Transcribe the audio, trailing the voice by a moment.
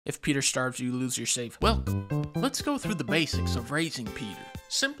If Peter starves, you lose your save. Welcome. Let's go through the basics of raising Peter.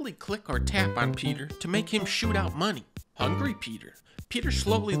 Simply click or tap on Peter to make him shoot out money. Hungry Peter. Peter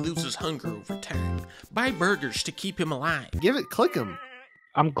slowly loses hunger over time. Buy burgers to keep him alive. Click him.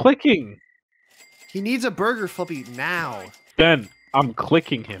 I'm clicking. He needs a burger, Fluffy, now. Ben, I'm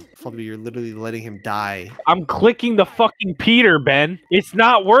clicking him. Fluffy, you're literally letting him die. I'm clicking the fucking Peter, Ben. It's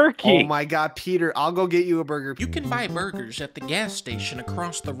not working. Oh my god, Peter, I'll go get you a burger. You can buy burgers at the gas station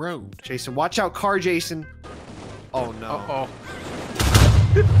across the road. Jason, watch out, car Jason. Oh no.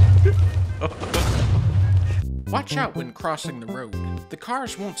 Watch out when crossing the road. The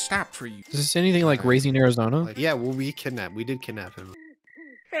cars won't stop for you. Is this anything like Raising Arizona? Yeah, well, we did kidnap him.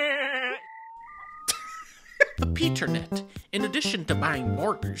 The Peternet. In addition to buying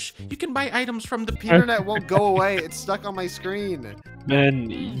burgers, you can buy items from the Peternet won't go away. It's stuck on my screen.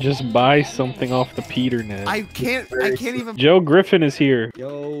 Ben, just buy something off the Peternet. I can't even. Joe Griffin is here.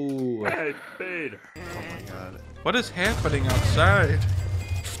 Yo. Hey, Peter. Oh my god. What is happening outside?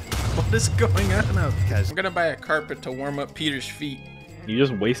 What is going on out there? I'm gonna buy a carpet to warm up Peter's feet. You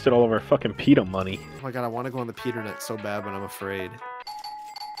just wasted all of our fucking PETA money. Oh my god, I want to go on the Peternet so bad, but I'm afraid.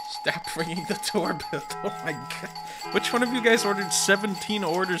 Stop ringing the doorbell. Oh my god. Which one of you guys ordered 17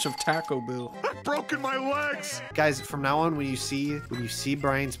 orders of Taco Bell? I've broken my legs. Guys, from now on, when you see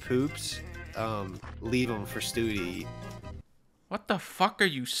Brian's poops, leave them for Stu to eat. What the fuck are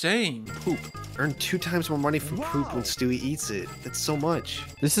you saying? Poop. Earn 2 times more money from poop when Stewie eats it. That's so much.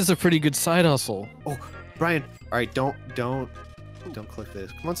 This is a pretty good side hustle. Oh, Brian. All right, don't click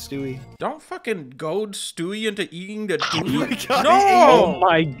this. Come on, Stewie. Don't fucking goad Stewie into eating the Oh my god. No! Oh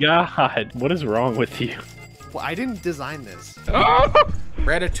my god. What is wrong with you? Well, I didn't design this.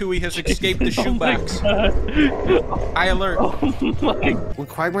 Ratatouille has escaped the shoebox. High alert. Oh my. When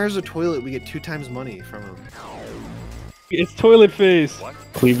Quagmire's a toilet, we get 2 times money from him. It's Toilet Face. What?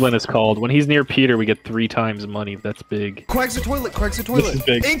 Cleveland is called. When he's near Peter, we get 3 times money. That's big. Quag's a toilet. Quag's a This toilet. is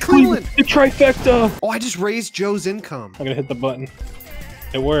big. In Cleveland. The trifecta. Oh, I just raised Joe's income. I'm gonna hit the button.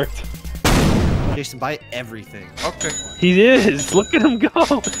 It worked. Jason, buy everything. Okay. He is. Look at him go.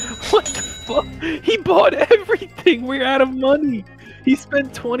 What the fuck? He bought everything. We're out of money. He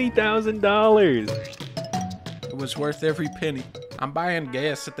spent $20,000. It was worth every penny. I'm buying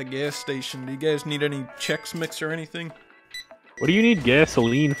gas at the gas station. Do you guys need any Chex Mix or anything? What do you need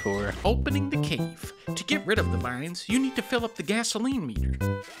gasoline for? Opening the cave. To get rid of the vines, you need to fill up the gasoline meter.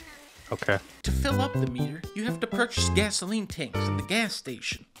 Okay. To fill up the meter, you have to purchase gasoline tanks at the gas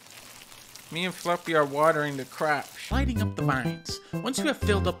station. Me and Fluffy are watering the crops, lighting up the vines. Once you have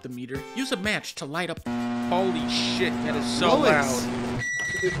filled up the meter, use a match to light up. Holy shit, that is so Lois. loud.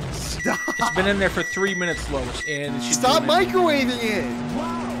 Stop. It's been in there for 3 minutes, Lois, and she's Stop doing it. microwaving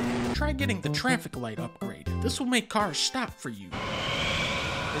it. Try getting the traffic light upgrade. This will make cars stop for you.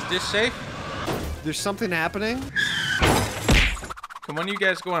 Is this safe? There's something happening. Can one of you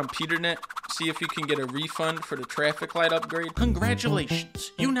guys go on Peternet, see if you can get a refund for the traffic light upgrade?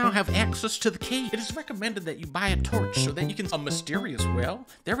 Congratulations! You now have access to the cave. It is recommended that you buy a torch so that you can... A mysterious well?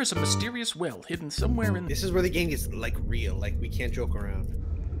 There is a mysterious well hidden somewhere in... This is where the game gets, like, real. Like, we can't joke around.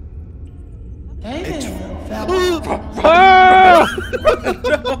 Hey! Oh!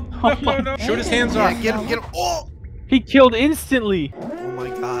 No. Shoot his hands off. Yeah, get him. Oh! He killed instantly. Oh my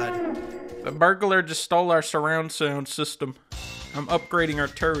god. The burglar just stole our surround sound system. I'm upgrading our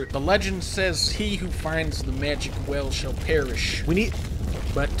turret. The legend says he who finds the magic well shall perish. We need...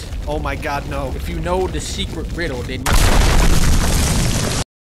 But Oh my god, no. if you know the secret riddle, then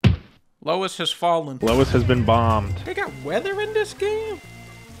Lois has fallen. Lois has been bombed. They got weather in this game?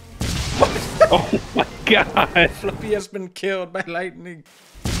 Oh my god. Fluffy has been killed by lightning.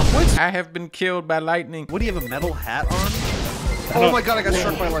 What? I have been killed by lightning. What, do you have a metal hat on? Oh my god, I got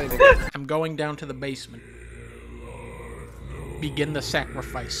struck by lightning. I'm going down to the basement. Begin the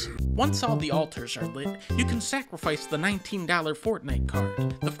sacrifice. Once all the altars are lit, you can sacrifice the $19 Fortnite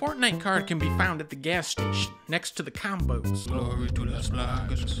card. The Fortnite card can be found at the gas station, next to the combos. Glory to the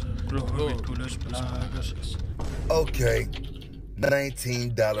Splaggers. Glory to the Splaggers. Okay,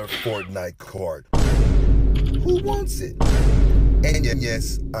 $19 Fortnite card. Who wants it? And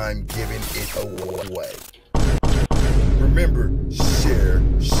yes, I'm giving it away. Remember, share.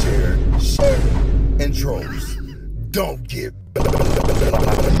 And trolls, don't get...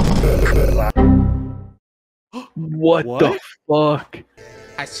 What the fuck?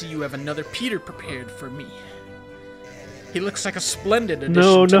 I see you have another Peter prepared for me. He looks like a splendid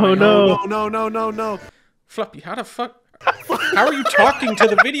addition to my home. No. Fluffy, how the fuck? How are you talking to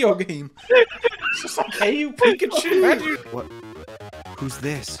the video game? It's just like, hey, you Pikachu. How'd you... What? Who's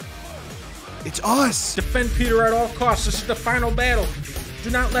this? It's us! Defend Peter at all costs. This is the final battle. Do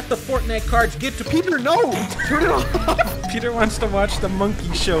not let the Fortnite cards get to Peter, no! Turn it off! Peter wants to watch the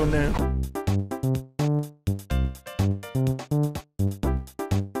monkey show now.